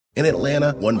In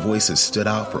Atlanta, one voice has stood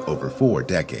out for over 4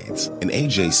 decades. An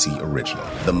AJC original,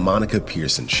 The Monica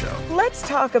Pearson Show. Let's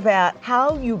talk about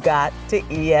how you got to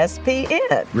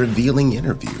ESPN. Revealing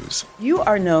interviews. You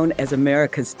are known as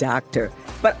America's doctor,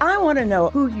 but I want to know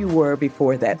who you were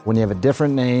before that. When you have a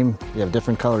different name, you have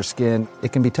different color skin,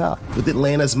 it can be tough. With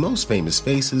Atlanta's most famous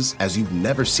faces as you've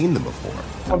never seen them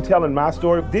before. I'm telling my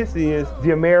story. This is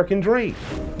the American dream.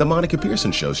 The Monica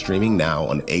Pearson Show, streaming now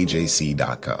on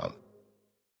AJC.com.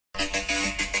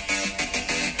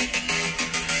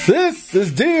 This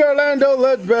is D. Orlando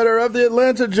Ledbetter of the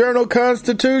Atlanta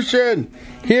Journal-Constitution,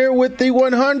 here with the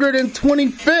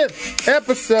 125th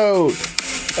episode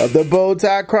of the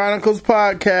Bowtie Chronicles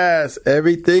podcast.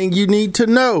 Everything you need to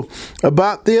know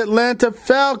about the Atlanta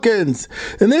Falcons.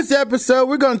 In this episode,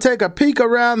 we're going to take a peek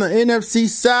around the NFC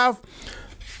South,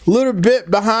 a little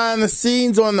bit behind the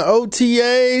scenes on the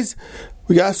OTAs.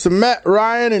 We got some Matt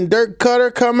Ryan and Dirk Cutter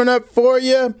coming up for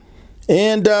you.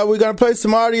 And we're going to play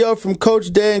some audio from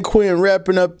Coach Dan Quinn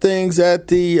wrapping up things at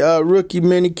the rookie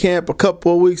minicamp a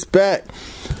couple of weeks back.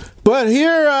 But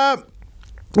here,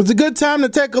 it's a good time to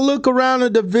take a look around the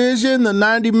division. The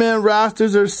 90-man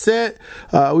rosters are set.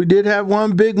 We did have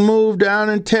one big move down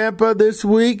in Tampa this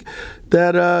week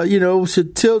that,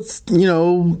 should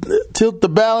tilt the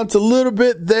balance a little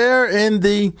bit there in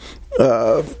the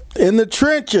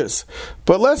trenches.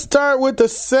 But let's start with the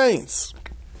Saints.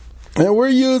 And we're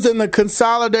using the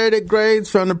consolidated grades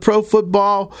from the Pro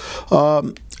Football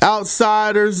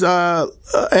Outsiders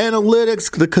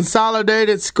analytics, the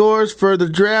consolidated scores for the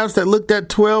drafts that looked at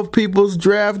 12 people's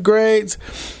draft grades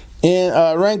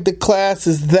and ranked the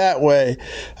classes that way.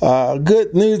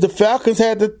 Good news, the Falcons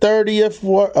had the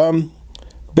 30th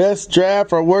best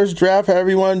draft or worst draft,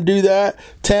 however you want to do that.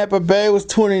 Tampa Bay was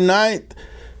 29th.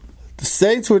 The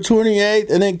Saints were 28th,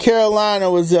 and then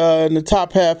Carolina was in the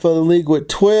top half of the league with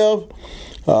 12.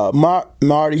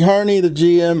 Marty Herney, the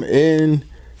GM in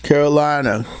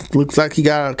Carolina. Looks like he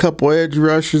got a couple edge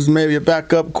rushers, maybe a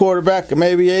backup quarterback, and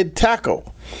maybe a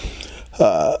tackle.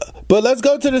 But let's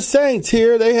go to the Saints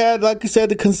here. They had, like I said,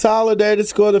 the consolidated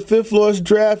score, the 5th lowest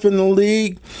draft in the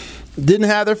league. Didn't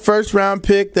have their first round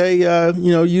pick. They,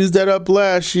 used that up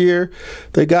last year.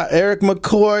 They got Eric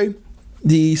McCoy,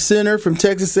 the center from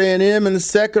Texas A&M, in the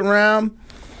 2nd round.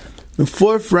 The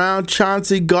 4th round,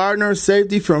 Chauncey Gardner,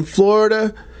 safety from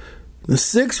Florida. The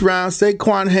 6th round,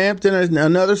 Saquon Hampton,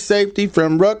 another safety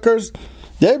from Rutgers.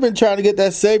 They've been trying to get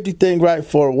that safety thing right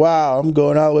for a while. I'm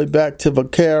going all the way back to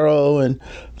Vaccaro and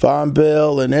Von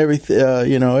Bell and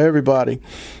everybody.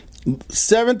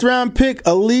 7th round pick,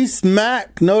 Elise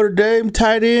Mack, Notre Dame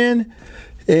tight end.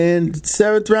 And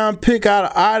 7th round pick out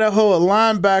of Idaho, a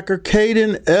linebacker,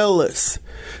 Caden Ellis.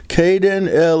 Caden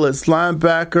Ellis,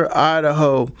 linebacker,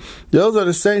 Idaho. Those are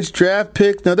the Saints draft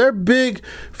picks. Now, their big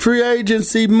free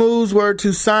agency moves were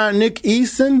to sign Nick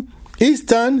Easton,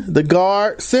 the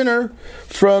guard, center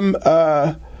from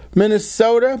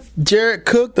Minnesota. Jared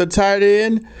Cook, the tight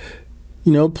end.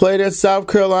 Played at South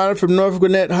Carolina from North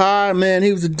Gwinnett High. Man,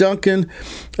 he was a dunking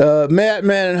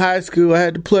madman in high school. I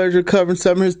had the pleasure of covering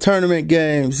some of his tournament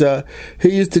games. He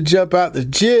used to jump out the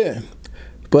gym.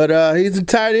 But he's a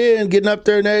tight end, getting up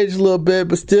there in age a little bit,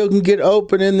 but still can get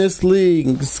open in this league.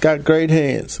 He's got great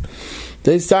hands.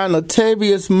 They signed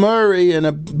Latavius Murray in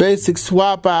a basic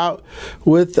swap out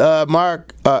with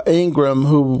Mark Ingram,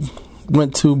 who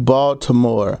went to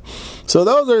Baltimore. So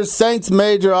those are the Saints'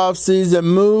 major offseason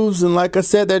moves. And like I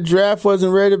said, that draft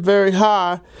wasn't rated very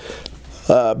high.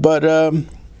 But they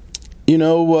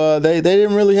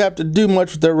didn't really have to do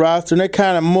much with their roster. And they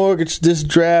kind of mortgaged this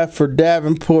draft for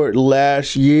Davenport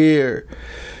last year.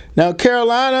 Now,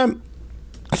 Carolina,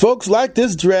 folks like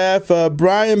this draft.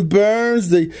 Brian Burns,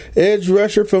 the edge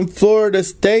rusher from Florida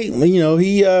State,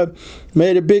 he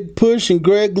made a big push, and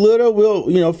Greg Little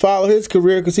will, follow his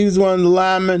career because he was one of the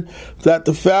linemen that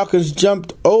the Falcons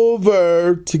jumped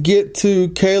over to get to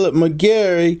Caleb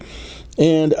McGarry,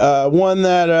 and one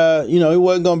that, he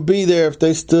wasn't going to be there if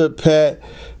they stood pat.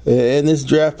 And this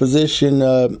draft position,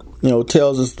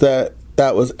 tells us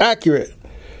that was accurate.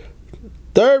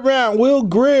 3rd round, Will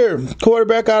Greer,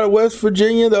 quarterback out of West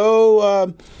Virginia, the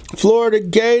old Florida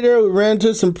Gator, who ran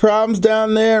into some problems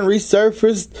down there and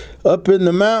resurfaced up in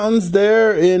the mountains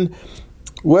there in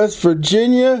West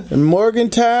Virginia and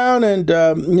Morgantown. And,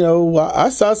 I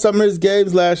saw some of his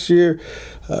games last year.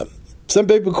 Some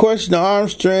people question the arm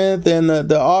strength and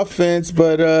the offense,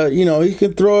 but, he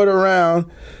can throw it around.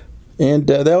 And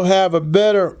they'll have a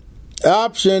better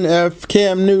option if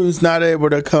Cam Newton's not able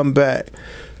to come back.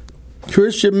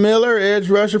 Christian Miller, edge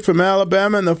rusher from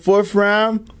Alabama in the 4th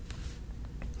round.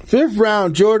 5th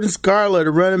round, Jordan Scarlett,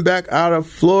 a running back out of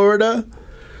Florida.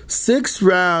 6th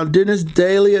round, Dennis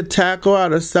Daly, a tackle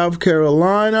out of South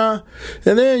Carolina.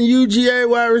 And then UGA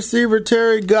wide receiver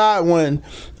Terry Godwin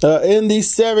in the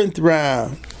 7th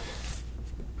round.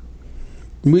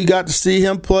 We got to see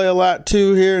him play a lot,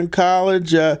 too, here in college.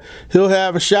 He'll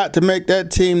have a shot to make that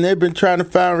team. They've been trying to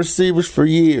find receivers for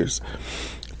years.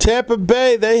 Tampa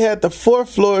Bay, they had the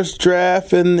 4th lowest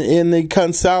draft in the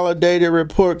consolidated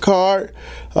report card,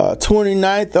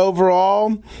 29th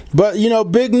overall. But,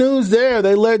 big news there.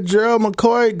 They let Gerald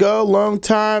McCoy go, long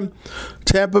time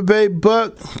Tampa Bay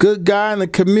Buck, good guy in the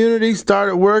community,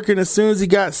 started working as soon as he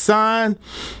got signed.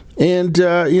 And,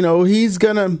 he's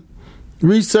going to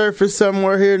resurface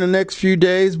somewhere here in the next few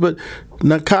days. But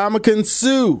Ndamukong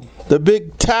Suh, the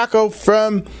big tackle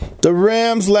from the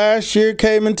Rams last year,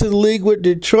 came into the league with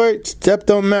Detroit,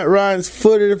 stepped on Matt Ryan's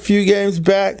foot a few years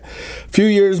back,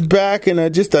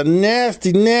 and just a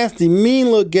nasty, mean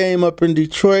little game up in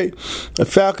Detroit. The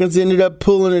Falcons ended up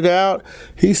pulling it out.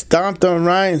 He stomped on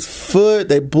Ryan's foot.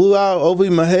 They blew out Obi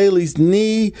Mahaley's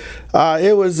knee.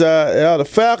 The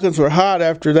Falcons were hot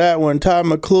after that one. Todd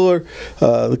McClure,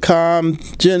 the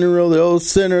comm general, the old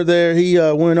center there, he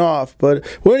went off. But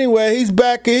anyway, he's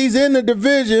back. He's in the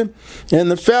division,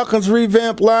 and the Falcons'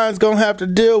 revamped line's going to have to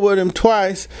deal with him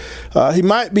twice. He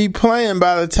might be playing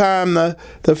by the time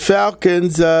the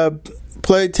Falcons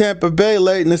play Tampa Bay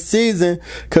late in the season,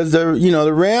 because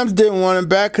the Rams didn't want him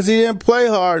back because he didn't play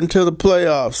hard until the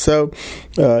playoffs. So,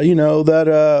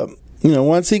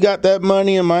 once he got that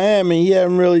money in Miami, he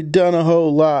hadn't really done a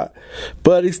whole lot.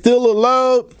 But he's still a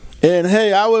load, and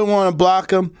hey, I wouldn't want to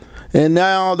block him. And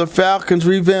now the Falcons'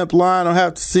 revamped line will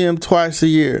have to see him twice a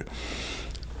year.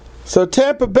 So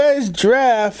Tampa Bay's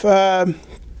draft,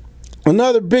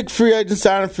 another big free agent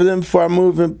signing for them before I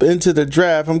move into the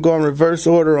draft. I'm going reverse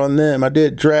order on them. I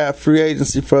did draft free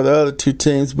agency for the other two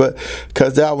teams, but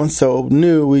because that one's so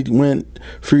new, we went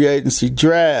free agency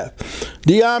draft.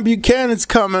 Deion Buchanan's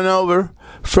coming over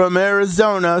from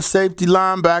Arizona, safety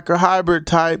linebacker hybrid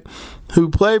type, who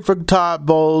played for Todd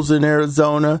Bowles in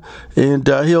Arizona, and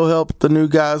he'll help the new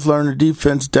guys learn the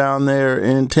defense down there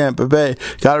in Tampa Bay.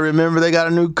 Got to remember they got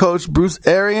a new coach, Bruce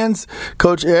Arians.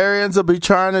 Coach Arians will be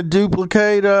trying to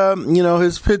duplicate,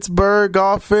 his Pittsburgh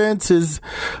offense, his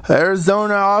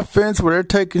Arizona offense, where they're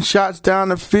taking shots down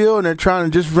the field and they're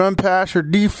trying to just run past your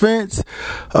defense.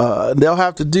 They'll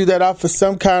have to do that off of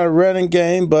some kind of running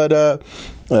game, but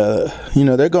there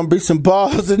are going to be some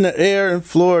balls in the air in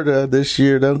Florida this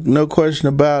year. No question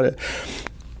about it.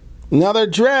 Another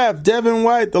draft, Devin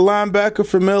White, the linebacker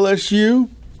from LSU,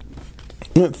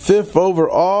 went 5th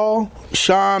overall.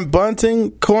 Sean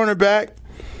Bunting, cornerback,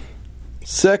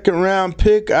 2nd round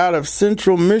pick out of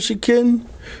Central Michigan.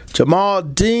 Jamal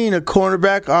Dean, a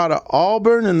cornerback out of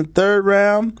Auburn in the 3rd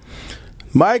round.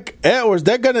 Mike Edwards,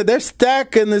 they're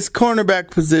stacking this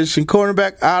cornerback position.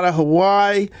 Cornerback out of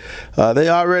Hawaii. They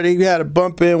already had a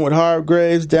bump in with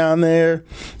Hargraves down there.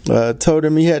 Told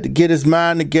him he had to get his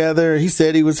mind together. He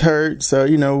said he was hurt, so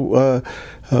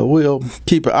we'll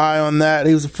keep an eye on that.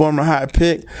 He was a former high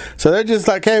pick. So they're just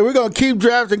like, hey, we're going to keep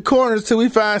drafting corners till we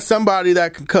find somebody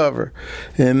that can cover.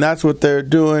 And that's what they're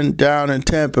doing down in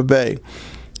Tampa Bay.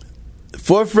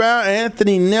 4th round,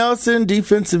 Anthony Nelson,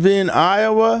 defensive end,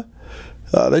 Iowa.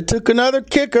 They took another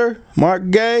kicker,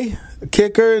 Mark Gay, a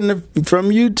kicker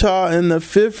from Utah in the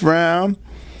 5th round.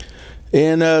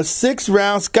 In 6th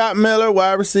round, Scott Miller,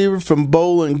 wide receiver from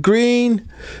Bowling Green.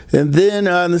 And then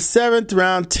in the 7th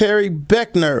round, Terry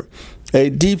Beckner, a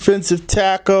defensive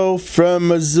tackle from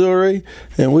Missouri.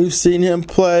 And we've seen him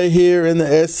play here in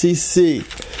the SEC.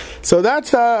 So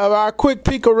that's our quick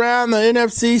peek around the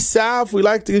NFC South. We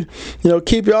like to,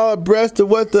 keep y'all abreast of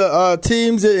what the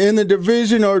teams in the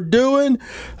division are doing.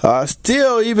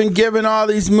 Still, even given all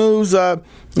these moves,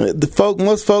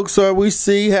 most folks we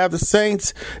see have the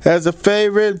Saints as a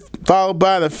favorite, followed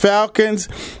by the Falcons,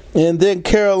 and then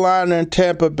Carolina and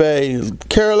Tampa Bay.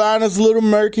 Carolina's a little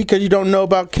murky because you don't know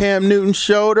about Cam Newton's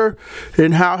shoulder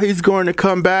and how he's going to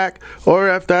come back, or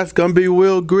if that's going to be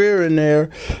Will Greer in there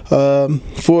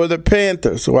for the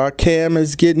Panthers, while Cam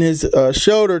is getting his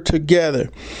shoulder together.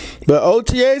 But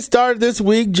OTA started this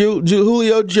week.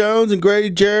 Julio Jones and Grady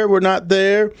Jarrett were not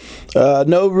there.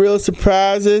 No real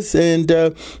surprises, and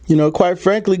quite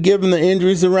frankly, given the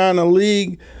injuries around the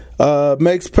league,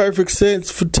 makes perfect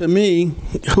sense to me.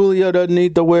 Julio doesn't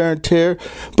need the wear and tear.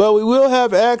 But we will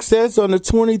have access on the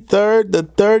 23rd, the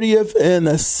 30th, and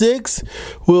the 6th.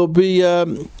 We'll be,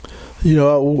 I'm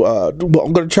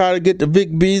going to try to get to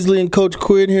Vic Beasley and Coach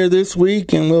Quinn here this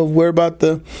week, and we'll worry about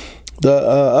the the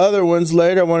other ones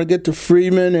later. I want to get to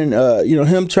Freeman and,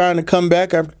 him trying to come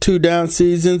back after 2 down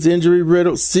seasons,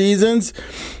 injury-riddled seasons.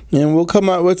 And we'll come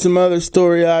up with some other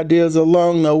story ideas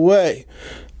along the way.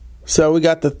 So we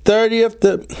got the 30th,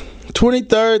 the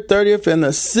 23rd, 30th, and the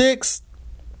 6th.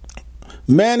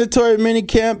 Mandatory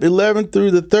minicamp, 11th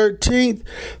through the 13th.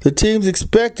 The team's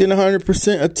expecting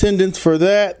 100% attendance for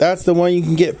that. That's the one you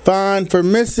can get fined for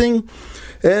missing.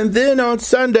 And then on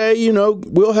Sunday,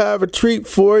 we'll have a treat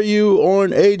for you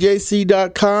on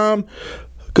AJC.com.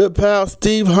 Good pal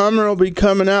Steve Hummer will be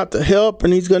coming out to help,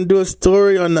 and he's going to do a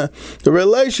story on the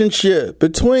relationship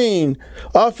between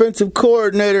offensive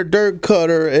coordinator Dirk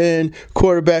Cutter and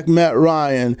quarterback Matt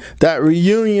Ryan. That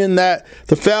reunion that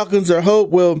the Falcons are hope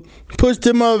will push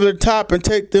them over the top and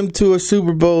take them to a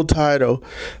Super Bowl title.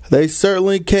 They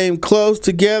certainly came close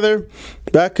together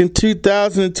back in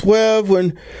 2012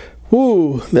 when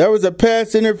there was a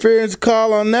pass interference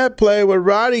call on that play where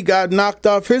Roddy got knocked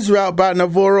off his route by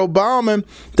Navarro Bowman.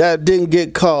 That didn't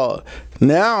get called.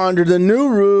 Now, under the new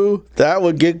rule, that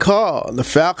would get called. The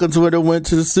Falcons would have went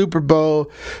to the Super Bowl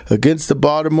against the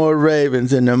Baltimore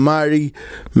Ravens in the mighty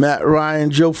Matt Ryan,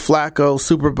 Joe Flacco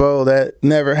Super Bowl. That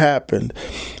never happened.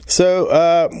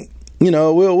 So,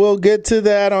 we'll get to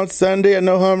that on Sunday. I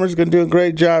know Hummer's going to do a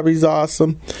great job. He's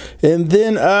awesome. And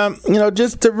then,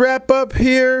 just to wrap up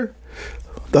here,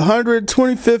 the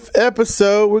 125th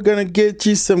episode, we're going to get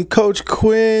you some Coach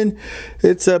Quinn.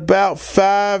 It's about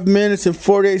 5 minutes and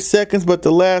 48 seconds, but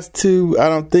the last 2 I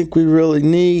don't think we really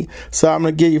need. So I'm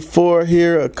going to give you 4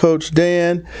 here. Coach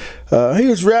Dan, he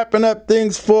was wrapping up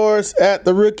things for us at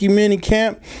the rookie mini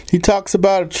camp. He talks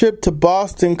about a trip to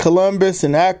Boston, Columbus,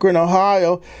 and Akron,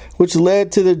 Ohio, which led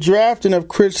to the drafting of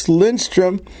Chris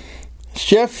Lindstrom,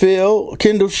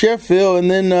 Kendall Sheffield, and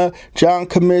then John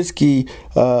Comiskey,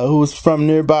 who was from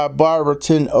nearby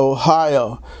Barberton,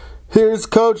 Ohio. Here's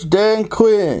Coach Dan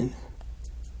Quinn.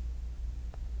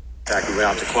 We went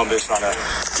out to Columbus on a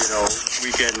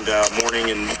weekend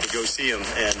morning and to go see him.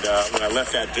 And when I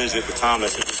left that visit with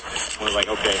Thomas, it was like,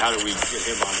 okay, how do we get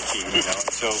him on the team?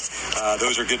 So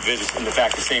those are good visits. In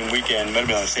fact, the same weekend, might have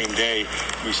been on the same day,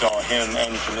 we saw him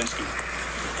and Kaminsky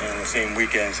in the same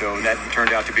weekend. So that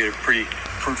turned out to be a pretty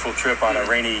fruitful trip on a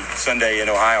rainy Sunday in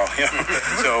Ohio.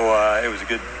 So it was a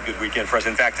good weekend for us.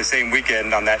 In fact, the same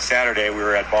weekend on that Saturday, we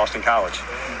were at Boston College.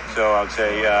 So I would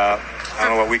say, I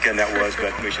don't know what weekend that was,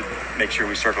 but we should make sure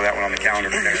we circle that one on the calendar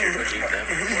for next year. What did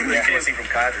you see from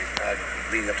Kadri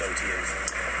leading up to OTAs?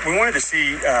 We wanted to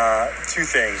see 2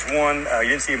 things. One,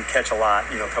 you didn't see him catch a lot,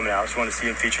 coming out. So we wanted to see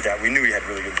him feature that. We knew he had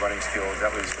really good running skills.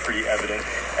 That was pretty evident.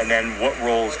 And then what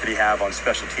roles could he have on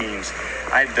special teams?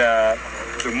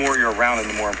 The more you're around him,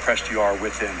 the more impressed you are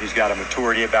with him. He's got a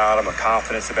maturity about him, a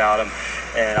confidence about him.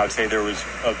 And I would say there was,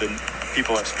 of the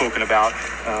people I've spoken about,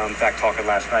 in fact, talking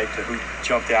last night to who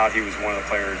jumped out, he was one of the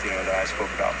players, that I spoke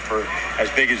about. For as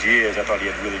big as he is, I thought he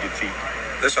had really good feet.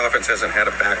 This offense hasn't had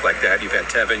a back like that. You've had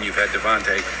Tevin, you've had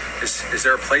Devontae. Is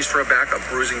there a place for a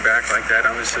bruising back like that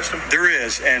on this system? There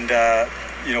is, and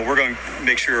we're going to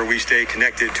make sure we stay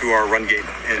connected to our run game,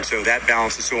 and so that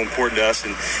balance is so important to us,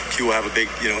 and he will have a big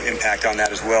impact on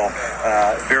that as well.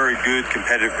 Very good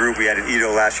competitive group. We had an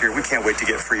Ito last year. We can't wait to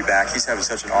get Free back. He's having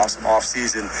such an awesome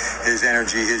offseason. His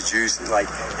energy, his juice, like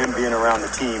him being around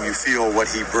the team, you feel what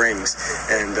he brings,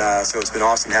 and so it's been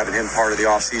awesome having him part of the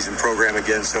offseason program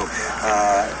again. So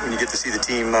when you get to see the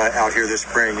team out here this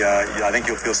spring, I think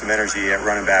you'll feel some energy at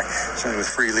running back, certainly with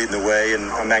Free leading the way,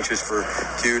 and I'm anxious for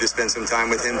Q to spend some time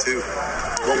with him too.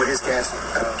 What would his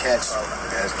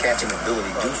catching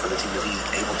ability do for the team if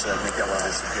he's able to make that one of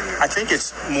his superior? I think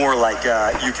it's more like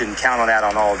you can count on that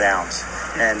on all downs.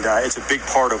 And it's a big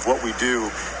part of what we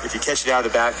do. If you catch it out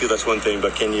of the backfield, that's one thing,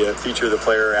 but can you feature the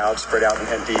player out, spread out and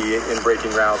empty in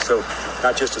breaking routes? So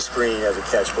not just a screen as a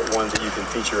catch, but ones that you can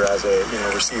feature as a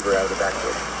receiver out of the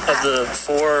backfield. Of the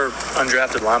 4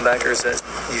 undrafted linebackers that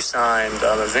you signed,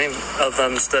 has any of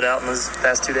them stood out in those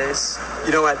past 2 days?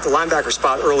 At the linebacker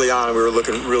spot early on, we were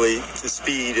looking really to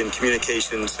speed and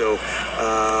communication. So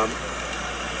I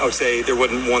would say there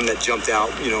wasn't one that jumped out,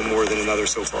 more than another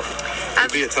so far.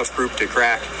 It'd be a tough group to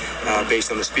crack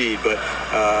based on the speed, but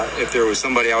if there was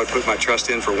somebody I would put my trust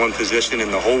in for one position in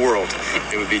the whole world,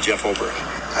 it would be Jeff Olbrich.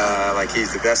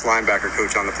 He's the best linebacker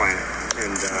coach on the planet,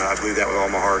 and I believe that with all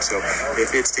my heart. So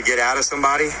if it's to get out of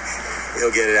somebody,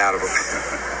 he'll get it out of them.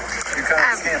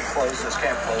 As camp closes,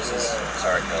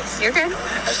 sorry, Coach. You're good.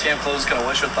 As camp closes,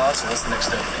 what's your thoughts, and what's the next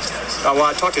step for these guys? Well,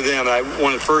 I talked to them, and I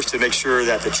wanted first to make sure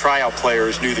that the tryout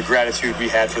players knew the gratitude we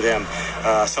had for them.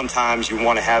 Sometimes you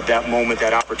want to have that moment,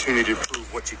 that opportunity to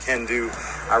prove what you can do.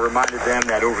 I reminded them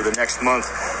that over the next month,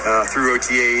 through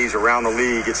OTAs, around the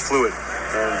league, it's fluid.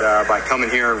 And by coming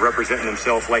here and representing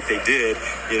themselves like they did,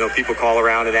 people call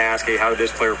around and ask, hey, how did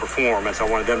this player perform? And so I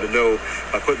wanted them to know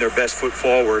by putting their best foot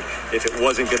forward, if it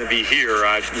wasn't going to be here,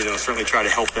 I'd certainly try to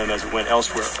help them as it went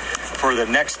elsewhere. For the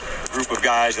next group of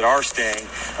guys that are staying,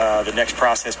 the next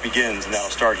process begins, and that'll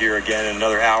start here again in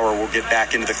another hour. We'll get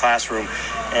back into the classroom,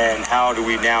 and how do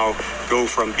we now go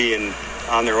from being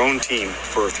on their own team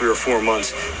for 3 or 4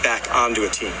 months back onto a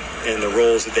team and the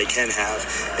roles that they can have.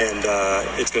 And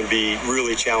it's going to be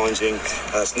really challenging.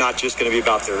 It's not just going to be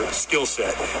about their skill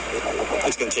set.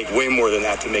 It's going to take way more than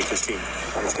that to make this team.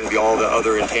 It's going to be all the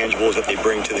other intangibles that they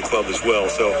bring to the club as well.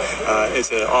 So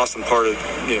it's an awesome part of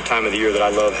time of the year that I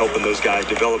love, helping those guys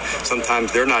develop.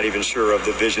 Sometimes they're not even sure of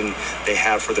the vision they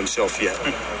have for themselves yet.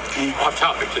 Off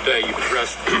topic today, you've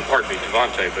addressed,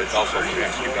 Devontae, but also you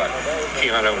asked you about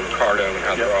Keanu and Ricardo and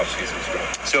how their offseason's going.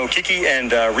 So Kiki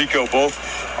and Rico both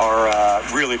are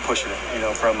really pushing it,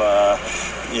 from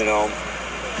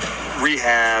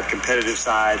rehab, competitive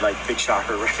side, like big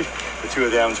shocker, right? The two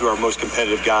of them, two are our most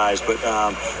competitive guys, but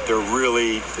they're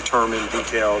really determined,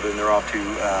 detailed, and they're off to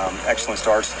excellent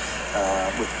starts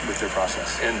with their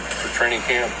process. And for training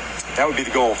camp? That would be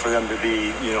the goal, for them to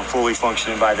be, fully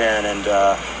functioning by then. And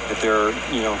if they're,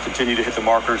 continue to hit the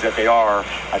markers that they are,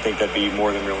 I think that'd be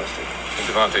more than realistic. And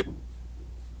Devontae.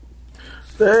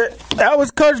 That was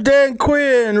Coach Dan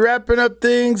Quinn wrapping up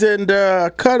things, and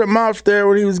cut him off there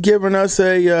when he was giving us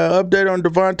a update on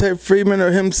Devontae Freeman,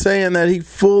 or him saying that he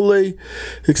fully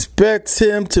expects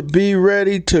him to be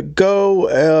ready to go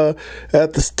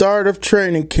at the start of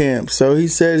training camp. So he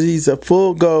says he's a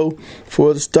full go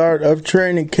for the start of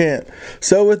training camp.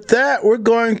 So with that, we're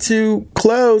going to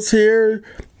close here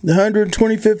the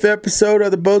 125th episode of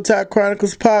the Bowtie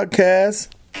Chronicles podcast.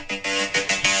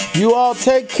 You all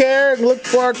take care and look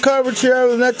for our coverage here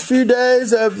over the next few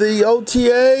days of the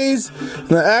OTAs,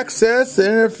 the access, the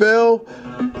NFL,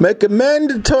 make a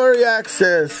mandatory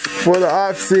access for the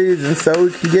offseason so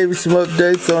we can give you some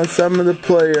updates on some of the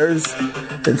players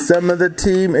and some of the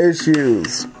team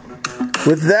issues.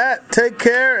 With that, take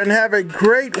care and have a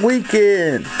great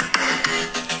weekend.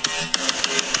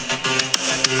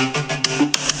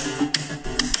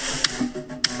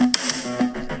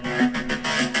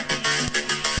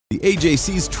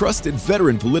 AJC's trusted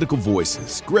veteran political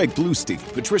voices, Greg Bluestein,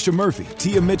 Patricia Murphy,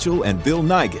 Tia Mitchell, and Bill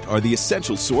Nygaard, are the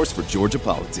essential source for Georgia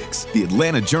politics. The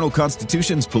Atlanta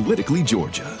Journal-Constitution's Politically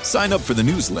Georgia. Sign up for the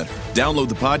newsletter, download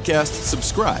the podcast,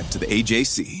 subscribe to the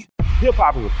AJC.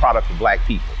 Hip-hop is a product of black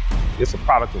people. It's a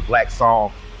product of black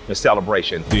song and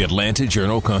celebration. The Atlanta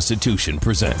Journal-Constitution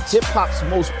presents hip-hop's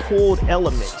most pulled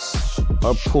elements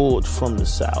are pulled from the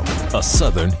South. A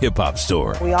Southern hip-hop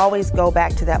story. We always go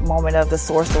back to that moment of the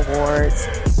Source Awards.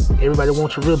 Everybody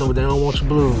wants your rhythm, but they don't want your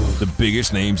blues. The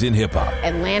biggest names in hip-hop.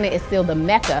 Atlanta is still the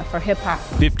mecca for hip-hop.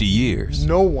 50 years.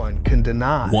 No one can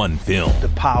deny one film. The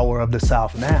power of the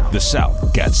South now. The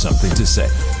South got something to say.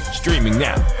 Streaming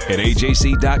now at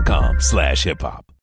ajc.com/hiphop.